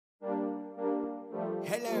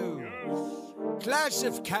Hello, class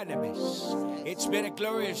of cannabis. It's been a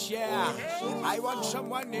glorious year. I want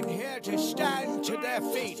someone in here to stand to their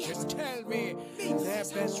feet and tell me their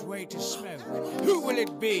best way to smoke. Who will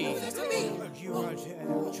it be? You want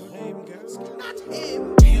what's your name, girl? Not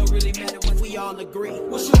him. It don't really matter when we all agree.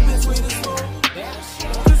 What's your best way to smoke?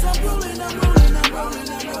 Cause I'm rolling.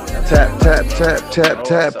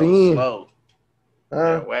 Tap in. Slow.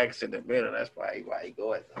 Wax in the middle. That's why he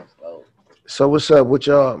going so slow. So what's up with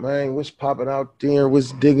y'all, man? What's popping out there?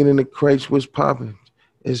 What's digging in the crates? What's popping?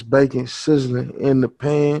 It's bacon sizzling in the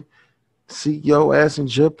pan. See your ass in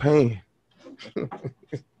Japan.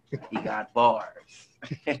 He got bars.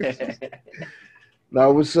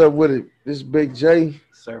 Now what's up with it? This is Big J.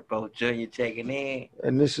 Serpo Jr. checking in.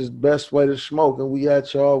 And this is Best Way to Smoke. And we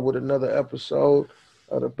at y'all with another episode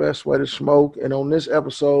of the Best Way to Smoke. And on this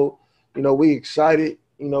episode, we excited.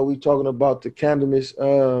 We talking about the cannabis,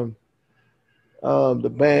 the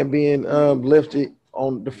ban being lifted,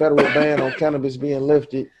 on the federal ban on cannabis being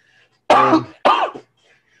lifted. I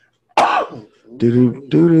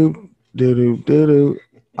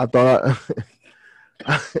thought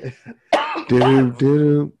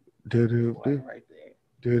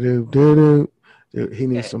he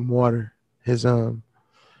needs some water. His throat.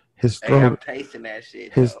 Hey, I'm tasting that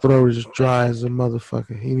shit. His throat is dry as a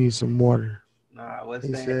motherfucker. He needs some water. Nah, what's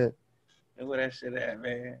he that? Said, where that shit at,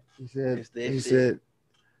 man? He said,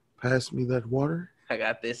 pass me that water. I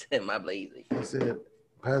got this in my blazer. He said,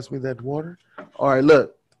 pass me that water. All right,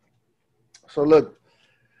 look. So look,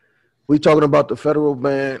 we talking about the federal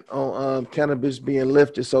ban on cannabis being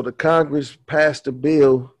lifted. So the Congress passed a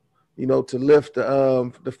bill, to lift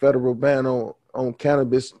the federal ban on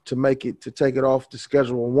cannabis to take it off the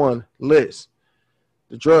Schedule 1 list,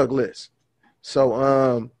 the drug list.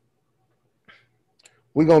 So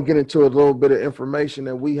we're gonna get into a little bit of information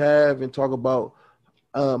that we have and talk about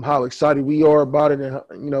how excited we are about it and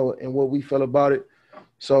and what we feel about it.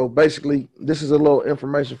 So basically, this is a little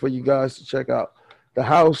information for you guys to check out. The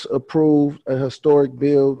House approved a historic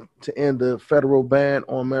bill to end the federal ban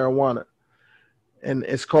on marijuana, and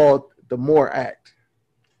it's called the MORE Act.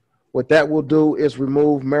 What that will do is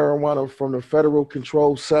remove marijuana from the Federal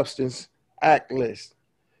Controlled Substance Act list.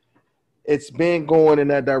 It's been going in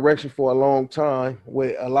that direction for a long time,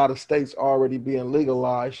 with a lot of states already being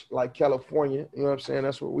legalized, like California. You know what I'm saying?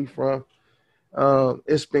 That's where we from.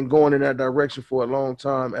 It's been going in that direction for a long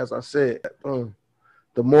time, as I said.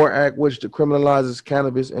 The MORE Act, which decriminalizes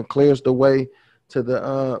cannabis and clears the way to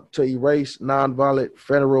erase nonviolent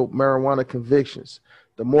federal marijuana convictions.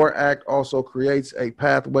 The MORE Act also creates a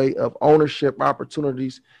pathway of ownership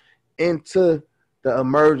opportunities into the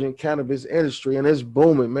emerging cannabis industry, and it's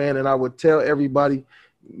booming, man. And I would tell everybody,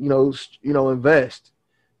 invest.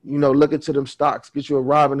 Look into them stocks. Get you a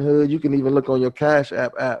Robinhood. You can even look on your Cash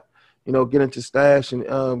App. Get into Stash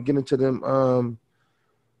and get into them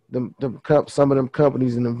some of them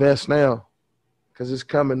companies and invest now, because it's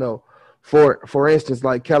coming though. For instance,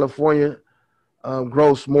 like California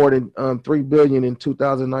grossed more than $3 billion in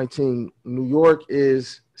 2019. New York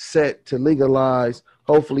is set to legalize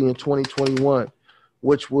hopefully in 2021,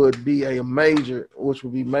 which would be major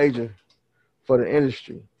for the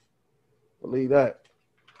industry. Believe that.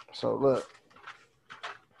 So look.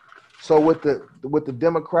 So with the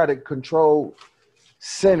Democratic controlled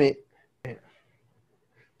Senate,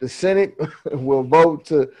 the Senate will vote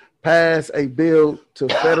to pass a bill to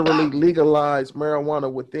federally legalize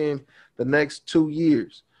marijuana within the next 2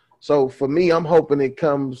 years. So for me, I'm hoping it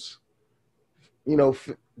comes,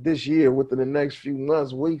 this year, within the next few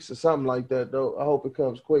months, weeks, or something like that, though. I hope it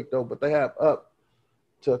comes quick, though. But they have up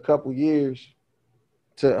to a couple years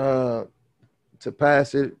to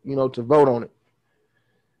pass it, to vote on it.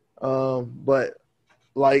 But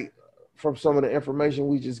like from some of the information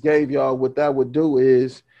we just gave y'all, what that would do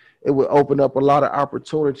is it would open up a lot of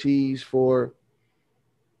opportunities for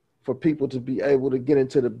people to be able to get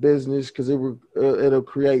into the business, because it'll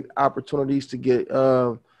create opportunities to get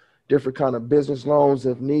different kind of business loans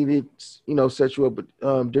if needed, set you up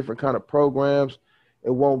with different kind of programs.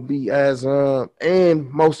 It won't be as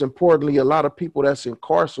and most importantly, a lot of people that's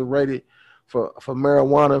incarcerated for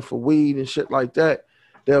marijuana, for weed and shit like that,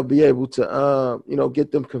 they'll be able to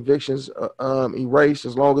get them convictions erased,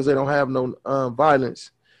 as long as they don't have no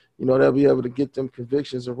violence. They'll be able to get them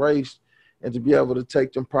convictions erased and to be able to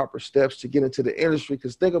take them proper steps to get into the industry.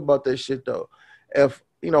 Because think about that shit though. If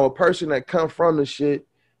a person that come from the shit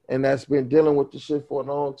and that's been dealing with the shit for a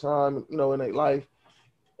long time, in their life,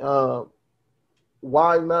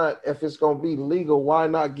 why not, if it's going to be legal, why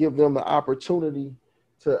not give them the opportunity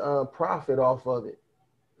to profit off of it?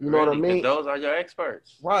 You know what I mean? Those are your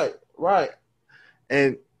experts. Right.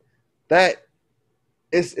 And that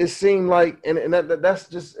it seemed like, and that's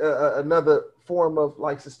just another form of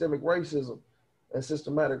like systemic racism and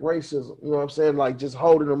systematic racism. You know what I'm saying? Like just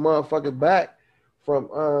holding a motherfucker back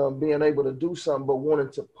from being able to do something, but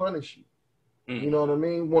wanting to punish you. You know what I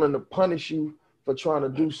mean? Wanting to punish you for trying to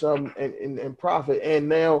do something and profit. And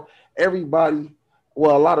now everybody,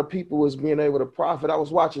 well, a lot of people is being able to profit. I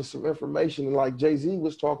was watching some information, and like Jay-Z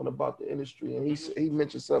was talking about the industry, and he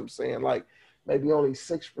mentioned something saying like maybe only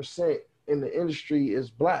 6% in the industry is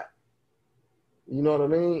black. You know what I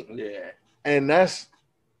mean? Yeah. And that's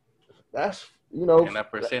you know, and that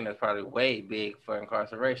percent is probably way big for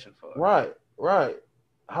incarceration for. Right.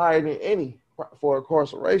 Higher than any for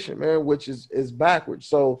incarceration, man, which is backwards.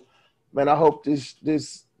 So, man, I hope this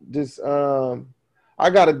I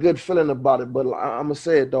got a good feeling about it, but I'm gonna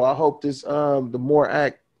say it though. I hope this the MORE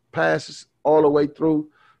Act passes all the way through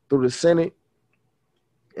the Senate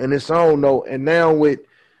and its own note. And now with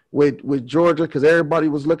Georgia, because everybody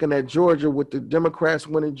was looking at Georgia with the Democrats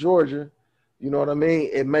winning Georgia, you know what I mean?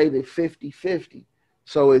 It made it 50-50.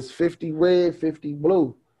 So it's 50 red, 50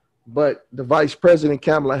 blue. But the Vice President,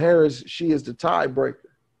 Kamala Harris, she is the tiebreaker.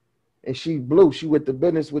 And she blue. She with the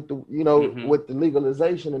business with the, you know, with the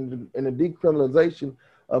legalization and the decriminalization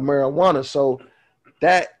of marijuana. So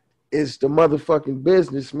that is the motherfucking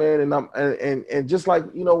business, man. And and just like,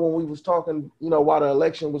 you know, when we was talking, you know, while the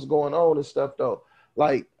election was going on and stuff though,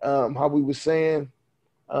 like how we was saying,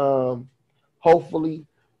 hopefully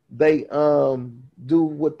they do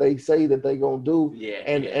what they say that they gonna do.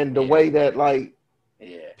 And the way that like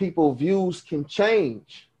people views can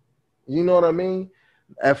change. You know what I mean?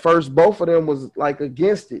 At first, both of them was like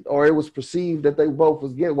against it, or it was perceived that they both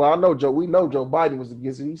was against. Well, we know Joe Biden was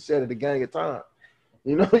against it. He said it a gang of time.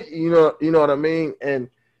 You know what I mean? And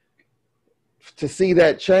to see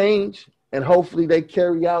that change, and hopefully they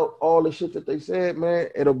carry out all the shit that they said, man,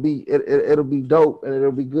 it'll be dope, and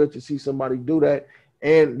it'll be good to see somebody do that.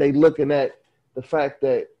 And they looking at the fact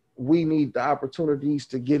that we need the opportunities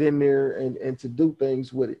to get in there and to do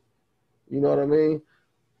things with it. You know what I mean?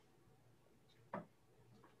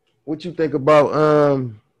 What you think about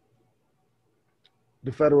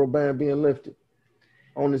the federal ban being lifted?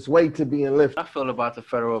 On its way to being lifted. I feel about the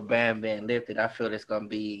federal ban being lifted, I feel it's going to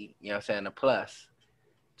be, you know what I'm saying, a plus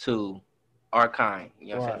to our kind, you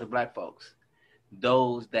know what I'm saying, the black folks.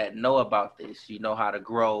 Those that know about this, you know how to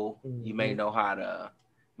grow, you may know how to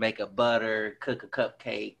make a butter, cook a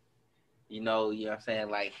cupcake, you know what I'm saying,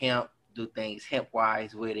 like hemp, do things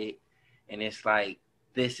hemp-wise with it. And it's like,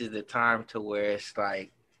 this is the time to where it's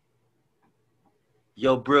like,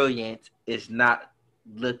 your brilliance is not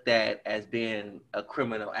looked at as being a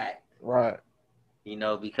criminal act. Right. You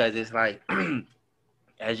know, because it's like,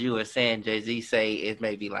 as you were saying, Jay-Z say it's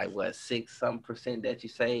maybe like, what, 6% that you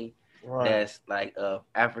say that's like of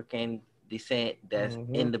African descent that's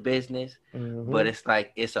in the business. But it's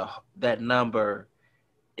like, that number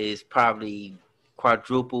is probably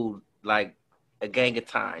quadrupled like a gang of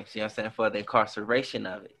times, you know what I'm saying, for the incarceration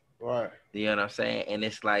of it. Right. You know what I'm saying? And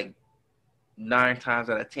it's like, 9 times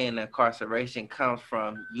out of 10, the incarceration comes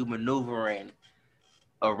from you maneuvering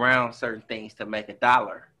around certain things to make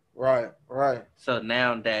 $1. Right. So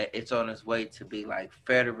now that it's on its way to be like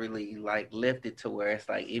federally like lifted to where it's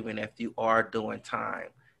like, even if you are doing time,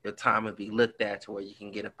 your time would be looked at to where you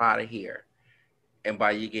can get up out of here. And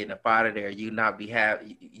by you getting up out of there, you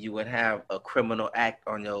would have a criminal act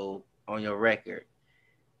on your record.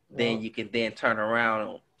 Then you can then turn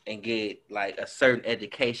around and get like a certain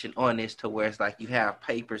education on this to where it's like you have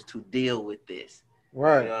papers to deal with this.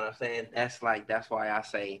 Right. You know what I'm saying? That's why I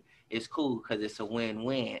say it's cool, because it's a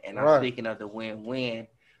win-win. And I'm speaking of the win-win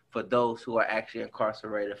for those who are actually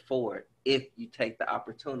incarcerated for it, if you take the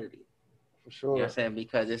opportunity. For sure. You know what I'm saying?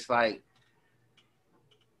 Because it's like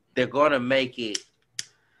they're going to make it,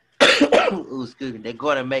 they're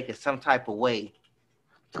going to make it some type of way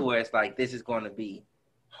to where it's like, this is going to be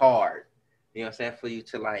hard. You know what I'm saying? For you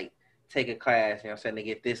to like take a class, you know what I'm saying, to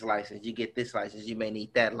get this license, you get this license, you may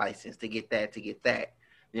need that license to get that. You know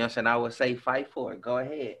what I'm saying? I would say fight for it. Go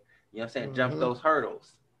ahead. You know what I'm saying? Jump those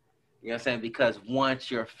hurdles. You know what I'm saying? Because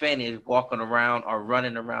once you're finished walking around or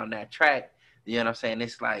running around that track, you know what I'm saying?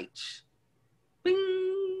 It's like,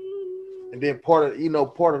 bing. And then part of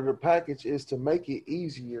the package is to make it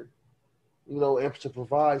easier, you know, and to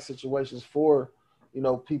provide situations for, you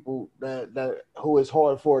know, people that who is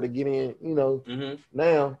hard for to get in, you know,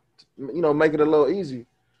 now, you know, make it a little easier.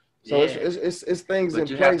 So it's things in place, man. But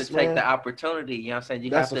you have to take the opportunity, you know what I'm saying?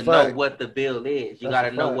 You have to know what the bill is. You got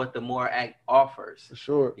to know what the MORE Act offers. For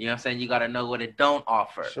sure. You know what I'm saying? You got to know what it don't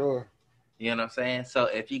offer. For sure. You know what I'm saying? So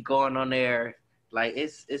if you're going on there Like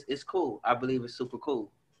it's cool. I believe it's super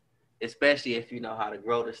cool, especially if you know how to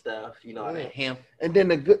grow the stuff. You know how to hemp. And then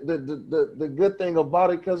the good thing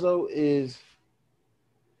about it, cuzzo, is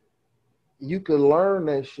you can learn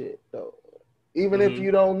that shit though. Even if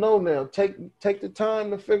you don't know now, take the time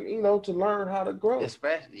to figure, to learn how to grow.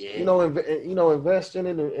 Especially, invest in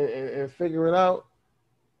it and figure it out.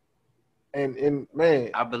 And man,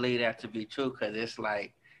 I believe that to be true because it's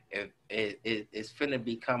like it's finna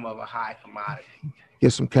become of a high commodity.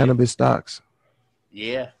 Get some cannabis stocks.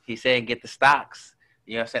 Yeah, he's saying get the stocks.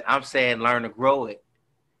 You know what I'm saying? I'm saying learn to grow it.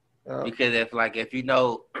 Because if you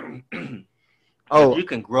know, if you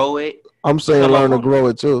can grow it. I'm saying learn to grow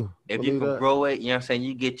it too. If you can grow it, you know what I'm saying?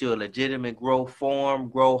 You get you a legitimate grow farm,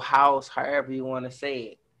 grow house, however you want to say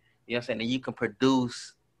it. You know what I'm saying? And you can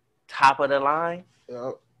produce top of the line.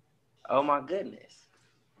 Yep. Oh my goodness.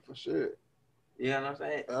 For sure. You know what I'm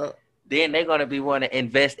saying? Yep. Then they're gonna be wanting to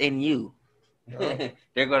invest in you. Yep.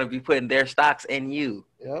 They're gonna be putting their stocks in you.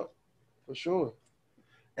 Yep. For sure.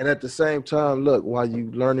 And at the same time, look, while you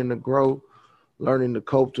learning to grow, learning to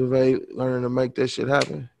cultivate, learning to make that shit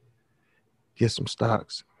happen, get some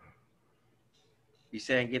stocks. You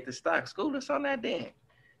saying get the stocks? School us on that then. You know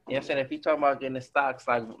what I'm saying? If you talking about getting the stocks,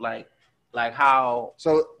 like how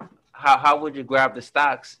how would you grab the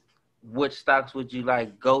stocks? Which stocks would you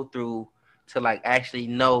like go through to like actually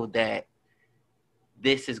know that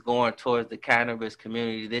this is going towards the cannabis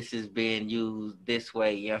community? This is being used this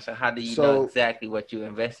way. You know what I'm saying? How do you know exactly what you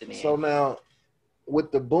invested in? So now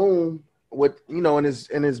with the boom, and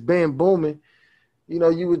it's been booming, you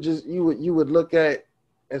would look at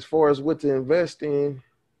as far as what to invest in,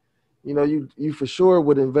 you for sure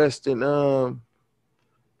would invest in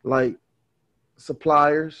like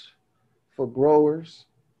suppliers for growers.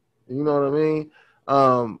 You know what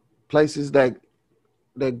I mean? Places that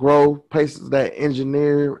grow, places that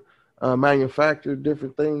engineer, manufacture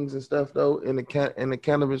different things and stuff. Though in the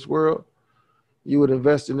cannabis world, you would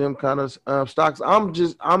invest in them kind of stocks. I'm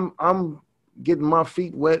getting my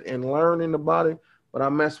feet wet and learning about it. But I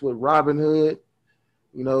mess with Robinhood,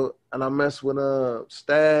 and I mess with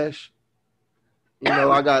Stash.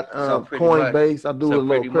 I got Coinbase. I do a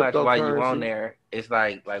little cryptocurrency. Much while you on there, it's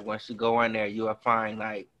like once you go on there, you will find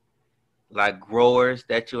like growers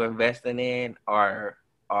that you're investing in or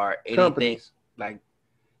anything companies. Like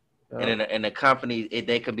in the companies,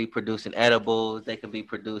 they could be producing edibles, they could be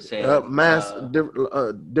producing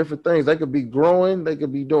different things. They could be growing, they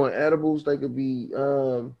could be doing edibles, they could be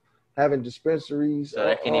having dispensaries. So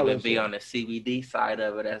that can even be on the CBD side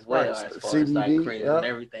of it as well, as far CBD, as like creams and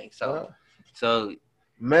everything. So so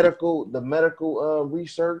medical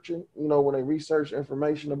researching, when they research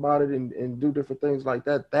information about it and do different things like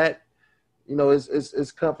that,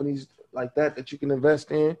 it's companies like that you can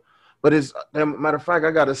invest in. But it's matter of fact,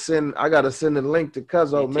 I gotta send a link to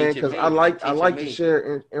Cuzzo, man, because I like to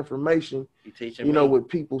share information, with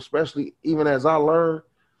people, especially even as I learn,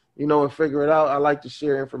 and figure it out. I like to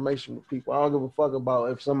share information with people. I don't give a fuck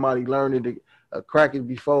about if somebody learned it to crack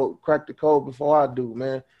the code before I do,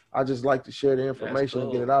 man. I just like to share the information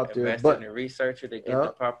and get it out there. Invest in a researcher to get the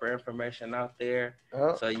proper information out there,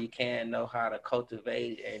 so you can know how to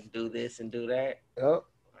cultivate and do this and do that. Yep.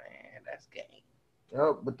 Man, that's game.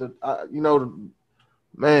 Yep. But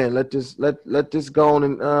man, let this go on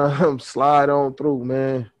and slide on through,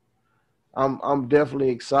 man. I'm definitely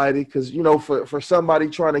excited because for somebody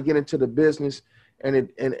trying to get into the business and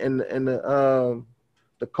the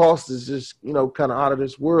cost is just kind of out of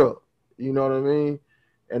this world. You know what I mean?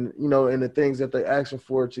 And and the things that they're asking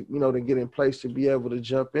for to to get in place to be able to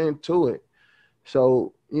jump into it.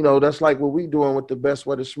 So that's like what we doing with the Best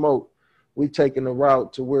Way to Smoke. We taking the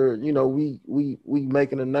route to where we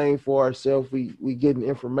making a name for ourselves. We getting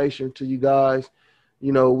information to you guys. We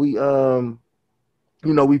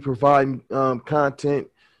provide content,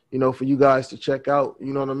 for you guys to check out.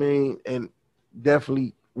 You know what I mean? And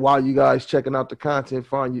definitely while you guys checking out the content,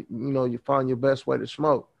 you find your best way to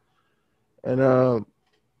smoke. And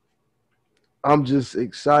I'm just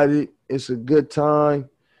excited. It's a good time.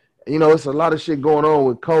 It's a lot of shit going on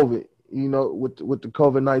with COVID. With the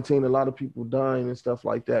COVID-19, a lot of people dying and stuff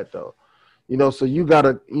like that, though. So you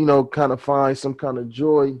gotta, kind of find some kind of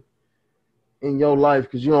joy in your life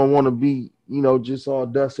because you don't want to be, just all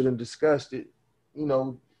dusted and disgusted,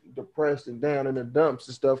 depressed and down in the dumps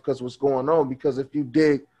and stuff because what's going on. Because if you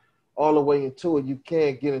dig all the way into it, you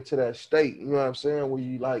can't get into that state. You know what I'm saying? Where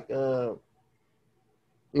you like, down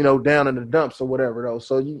in the dumps or whatever, though.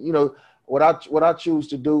 So what I choose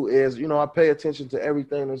to do is, I pay attention to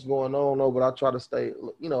everything that's going on, though, but I try to stay,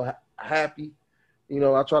 happy.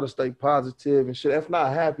 I try to stay positive and shit. If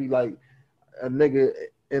not happy, like a nigga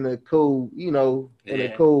in a cool, in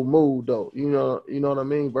a cool mood though. You know what I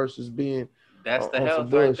mean? Versus being that's the on some health right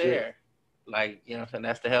bullshit. there. Like, you know what I'm saying?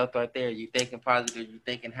 That's the health right there. You thinking positive, you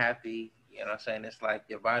thinking happy, you know what I'm saying? It's like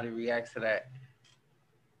your body reacts to that.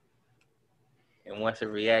 And once it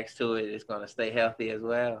reacts to it, it's gonna stay healthy as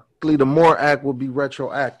well. The MORE Act will be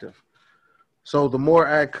retroactive. So the MORE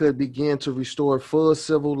Act could begin to restore full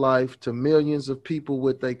civil life to millions of people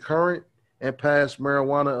with a current and past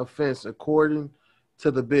marijuana offense, according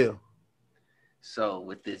to the bill. So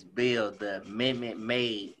with this bill, the amendment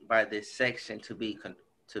made by this section to be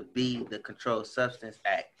the Controlled Substance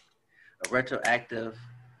Act, retroactive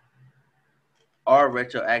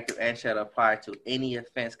and shall apply to any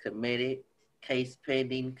offense committed, case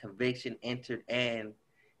pending, conviction entered, and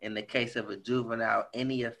in the case of a juvenile,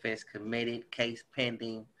 any offense committed, case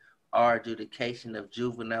pending, or adjudication of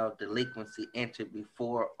juvenile delinquency entered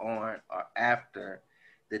before, on, or after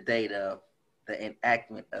the date of the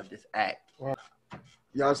enactment of this act. Wow.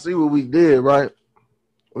 Y'all see what we did, right?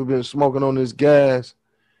 We've been smoking on this gas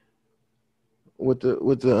with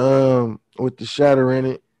the shatter in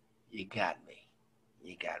it. You got me.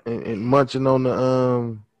 And munching on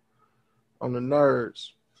the nerds.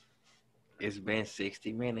 It's been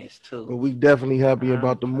 60 minutes too. But we definitely happy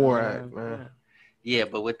about the MORE Act, man. Yeah,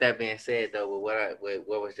 but with that being said, though, with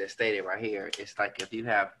what was just stated right here, it's like if you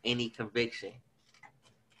have any conviction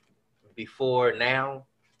before now,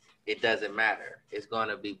 it doesn't matter. It's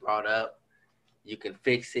gonna be brought up. You can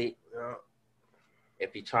fix it. Yeah.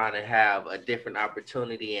 If you're trying to have a different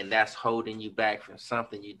opportunity and that's holding you back from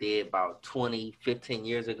something you did about 20, 15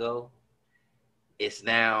 years ago, it's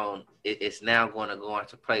now going to go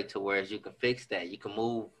into play to where you can fix that. You can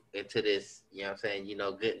move into this, you know what I'm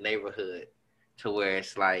saying, good neighborhood to where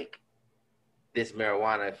it's like this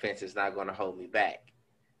marijuana offense is not going to hold me back.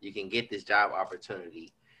 You can get this job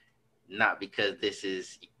opportunity, not because this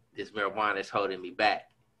marijuana is holding me back.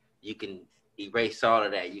 You can erase all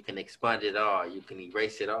of that. You can expunge it all. You can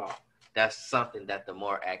erase it all. That's something that the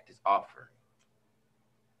MORE Act is offering.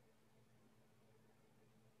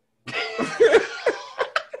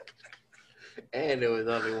 And it was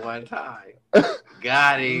only one time.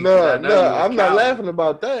 Got him. No, I'm not laughing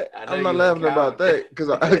about that. I'm not laughing about that because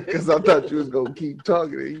I thought you was gonna keep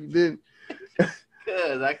talking and you didn't.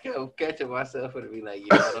 Cause I kept catching myself and be like, you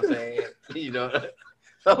know what I'm saying?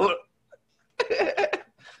 So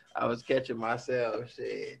I was catching myself.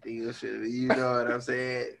 Shit, you know what I'm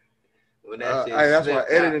saying? When that shit that's why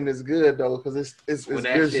slipped editing out, is good though, because it's when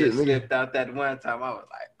that good shit shit. slipped out that one time, I was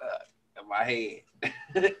like, in my head.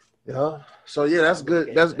 Yeah. So yeah, that's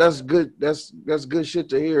good. That's good. That's good shit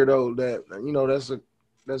to hear though. That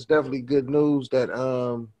that's definitely good news. That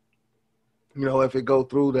if it go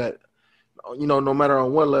through that, no matter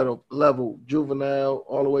on what level, juvenile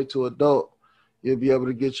all the way to adult, you'll be able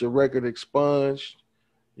to get your record expunged.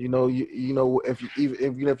 If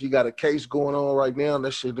you got a case going on right now,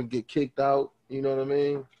 that shit will get kicked out. You know what I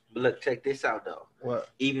mean? But look, check this out though. What?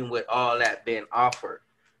 Even with all that being offered,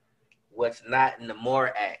 what's not in the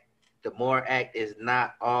MORE Act? The MORE Act is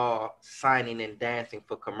not all signing and dancing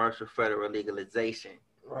for commercial federal legalization.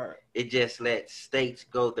 Right. It just lets states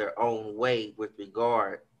go their own way with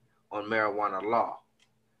regard on marijuana law.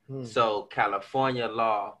 So California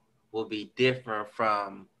law will be different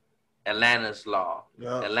from Atlanta's law.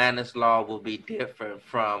 Yeah. Atlanta's law will be different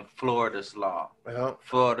from Florida's law. Yeah.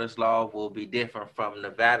 Florida's law will be different from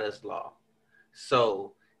Nevada's law.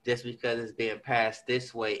 So just because it's being passed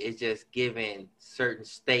this way, it's just giving certain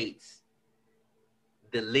states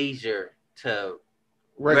the leisure to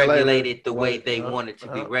regulate it the way they want it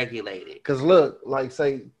to be regulated. Because look, like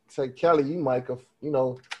say Cali, you might have,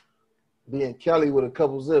 be in Cali with a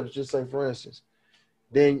couple zips, just say for instance.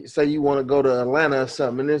 Then say you want to go to Atlanta or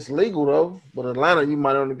something, and it's legal though, but Atlanta you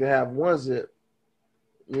might only have one zip.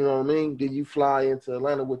 You know what I mean? Then you fly into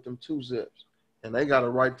Atlanta with them 2 zips, and they got a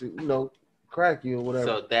right to, crack you or whatever.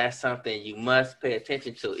 So that's something you must pay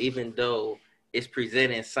attention to, even though it's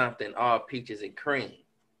presenting something all peaches and cream.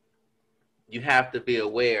 You have to be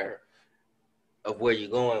aware of where you're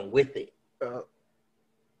going with it.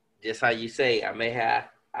 Just how you say, I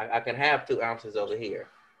can have 2 ounces over here,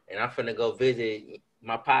 and I'm finna go visit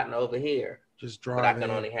my partner over here. Just drive. But I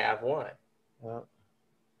can only have 1. Yeah.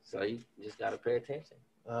 So you just gotta pay attention.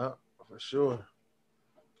 For sure.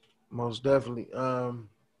 Most definitely.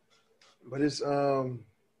 But it's I don't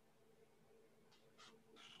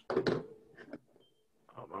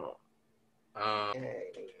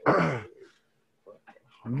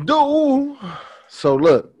know. So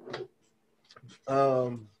look,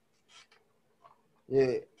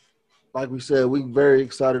 yeah, like we said, we very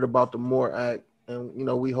excited about the MORE Act,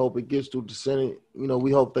 and we hope it gets through the Senate.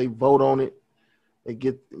 We hope they vote on it. They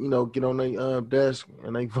get on their desk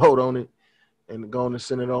and they vote on it and go on the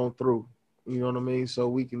Senate on through. You know what I mean? So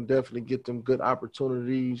we can definitely get them good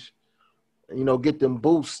opportunities. Get them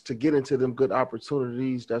boosts to get into them good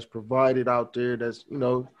opportunities that's provided out there. That's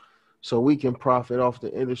so we can profit off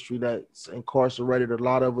the industry that's incarcerated a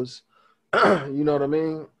lot of us. You know what I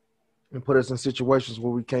mean? And put us in situations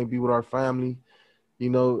where we can't be with our family.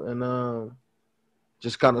 And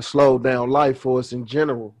just kind of slow down life for us in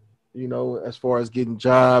general. As far as getting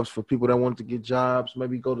jobs for people that want to get jobs,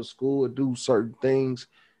 maybe go to school or do certain things,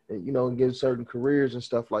 and and get certain careers and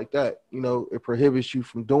stuff like that. It prohibits you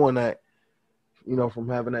from doing that. From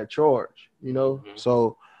having that charge. Mm-hmm.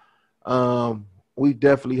 So we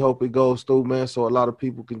definitely hope it goes through, man. So a lot of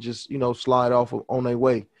people can just slide off on their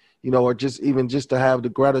way. Or just to have the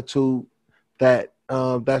gratitude that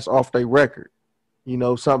that's off their record.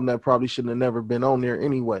 Something that probably shouldn't have never been on there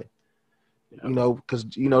anyway. Yep. Because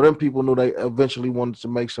them people knew they eventually wanted to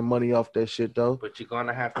make some money off that shit though. But you're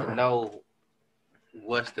gonna have to know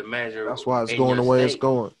what's the measure. That's why it's in going your the way state. it's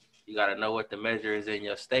going. You gotta know what the measure is in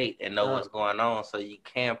your state and know what's going on, so you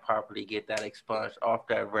can properly get that expunged off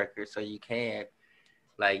that record. So you can,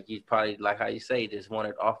 like you probably like how you say, just want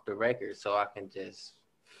it off the record, so I can just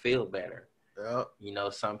feel better. Yeah.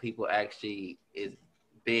 Some people actually is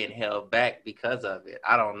being held back because of it.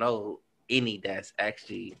 I don't know any that's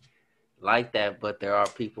actually like that, but there are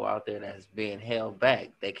people out there that's being held back.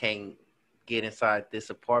 They can't get inside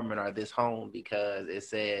this apartment or this home because it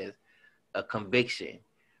says a conviction,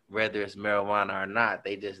 whether it's marijuana or not.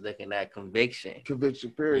 They just looking at conviction.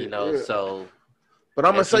 Conviction period. So. But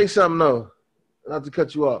I'm gonna say something though, not to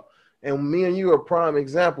cut you off. And me and you are prime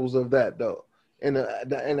examples of that though, in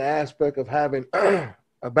the aspect of having a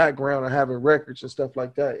background and having records and stuff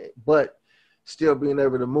like that, but still being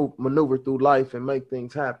able to maneuver through life and make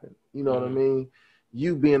things happen. You know what I mean?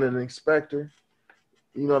 You being an inspector,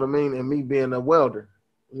 you know what I mean, and me being a welder.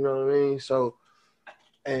 You know what I mean? So,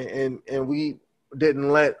 and we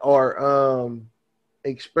didn't let our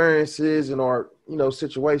experiences and our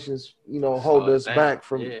situations hold us back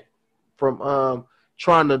from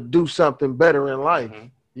trying to do something better in life. Mm-hmm.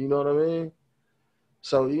 You know what I mean?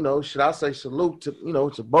 So should I say salute to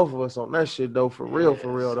to both of us on that shit though, for real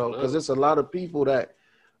though, because it's a lot of people that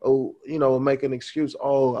make an excuse.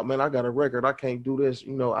 Oh man, I got a record, I can't do this.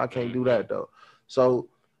 I can't do that though. So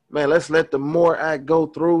man, let's let the MORE Act go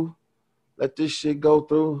through. Let this shit go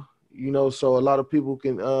through. So a lot of people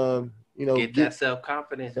can get that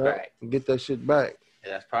self-confidence back. Get that shit back.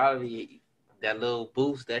 And that's probably that little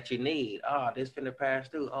boost that you need. Oh, this finna pass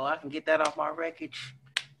through. Oh, I can get that off my record.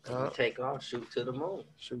 Take off, shoot to the moon.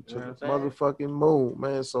 Shoot to the motherfucking moon,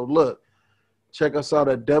 man. So look, check us out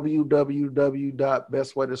at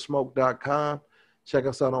www.bestwaytosmoke.com. Check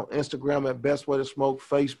us out on Instagram at bestwaytosmoke,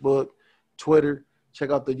 Facebook, Twitter. Check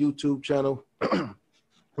out the YouTube channel.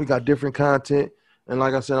 We got different content. And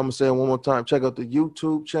like I said, I'm going to say it one more time. Check out the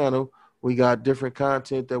YouTube channel. We got different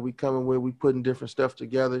content that we coming with. We putting different stuff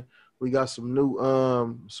together. We got some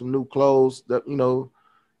new clothes that,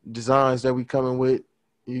 designs that we coming with.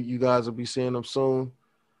 You guys will be seeing them soon.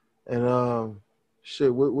 And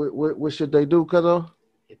shit, what should they do, Cuzzo?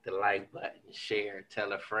 Hit the like button, share,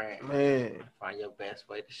 tell a friend. Man. Find your best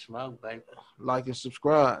way to smoke, baby. Like and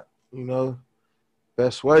subscribe,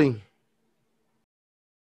 Best way.